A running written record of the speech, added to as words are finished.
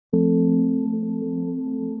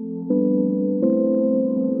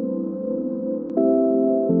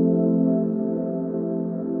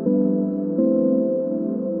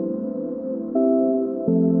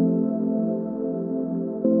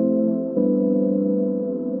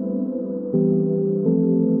Thank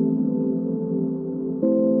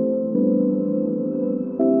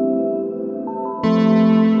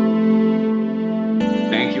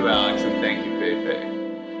you, Alex, and thank you, Fei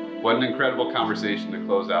Fei. What an incredible conversation to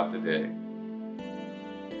close out the day.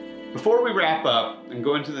 Before we wrap up and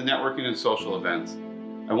go into the networking and social events,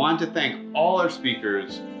 I wanted to thank all our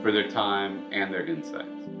speakers for their time and their insights.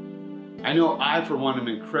 I know I, for one, am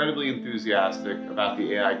incredibly enthusiastic about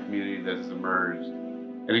the AI community that has emerged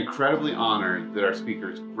and incredibly honored that our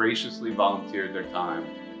speakers graciously volunteered their time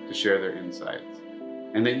to share their insights,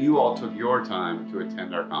 and that you all took your time to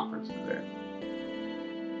attend our conference today.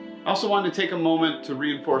 I also wanted to take a moment to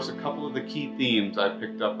reinforce a couple of the key themes I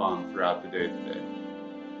picked up on throughout the day today.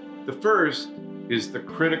 The first is the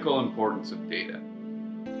critical importance of data.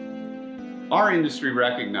 Our industry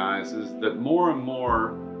recognizes that more and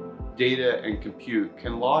more data and compute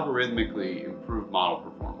can logarithmically improve model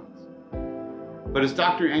performance. But as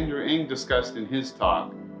Dr. Andrew Ng discussed in his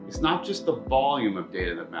talk, it's not just the volume of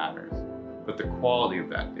data that matters, but the quality of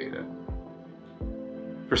that data.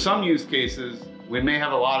 For some use cases, we may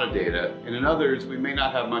have a lot of data, and in others, we may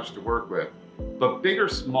not have much to work with. But big or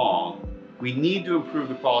small, we need to improve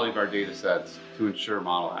the quality of our data sets to ensure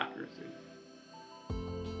model accuracy.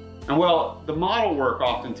 And while the model work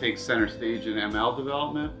often takes center stage in ML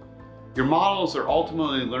development, your models are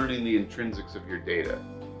ultimately learning the intrinsics of your data.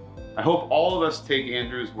 I hope all of us take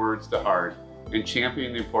Andrew's words to heart and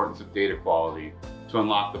champion the importance of data quality to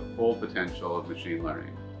unlock the full potential of machine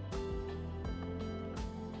learning.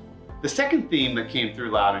 The second theme that came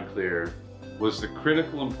through loud and clear was the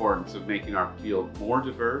critical importance of making our field more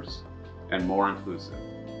diverse and more inclusive.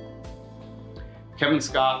 Kevin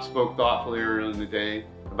Scott spoke thoughtfully earlier in the day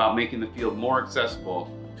about making the field more accessible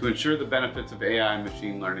to ensure the benefits of AI and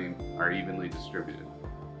machine learning are evenly distributed.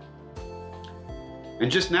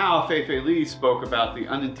 And just now, Fei Fei Li spoke about the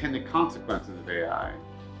unintended consequences of AI.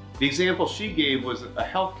 The example she gave was a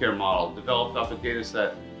healthcare model developed off a data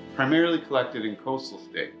set primarily collected in coastal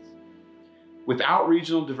states. Without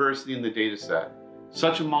regional diversity in the data set,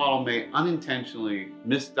 such a model may unintentionally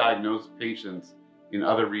misdiagnose patients in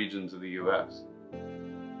other regions of the US.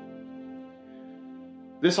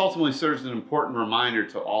 This ultimately serves as an important reminder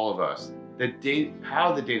to all of us that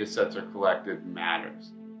how the data sets are collected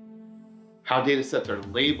matters. How data sets are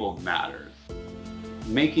labeled matters.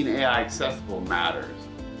 Making AI accessible matters.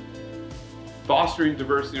 Fostering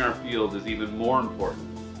diversity in our field is even more important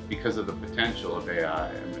because of the potential of AI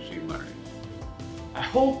and machine learning. I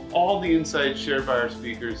hope all the insights shared by our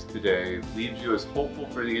speakers today leaves you as hopeful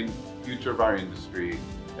for the future of our industry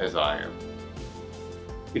as I am.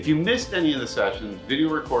 If you missed any of the sessions, video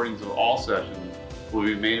recordings of all sessions will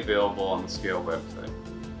be made available on the Scale website.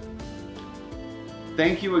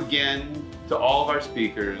 Thank you again to all of our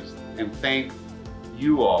speakers, and thank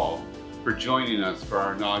you all for joining us for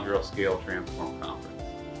our inaugural Scale Transform Conference.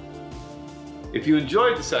 If you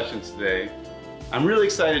enjoyed the sessions today, I'm really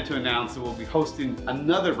excited to announce that we'll be hosting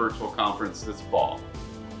another virtual conference this fall.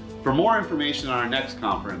 For more information on our next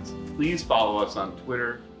conference, please follow us on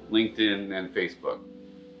Twitter, LinkedIn, and Facebook.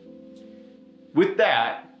 With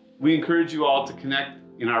that, we encourage you all to connect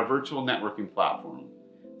in our virtual networking platform.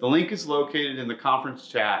 The link is located in the conference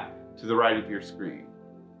chat to the right of your screen.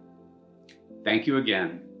 Thank you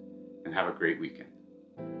again, and have a great weekend.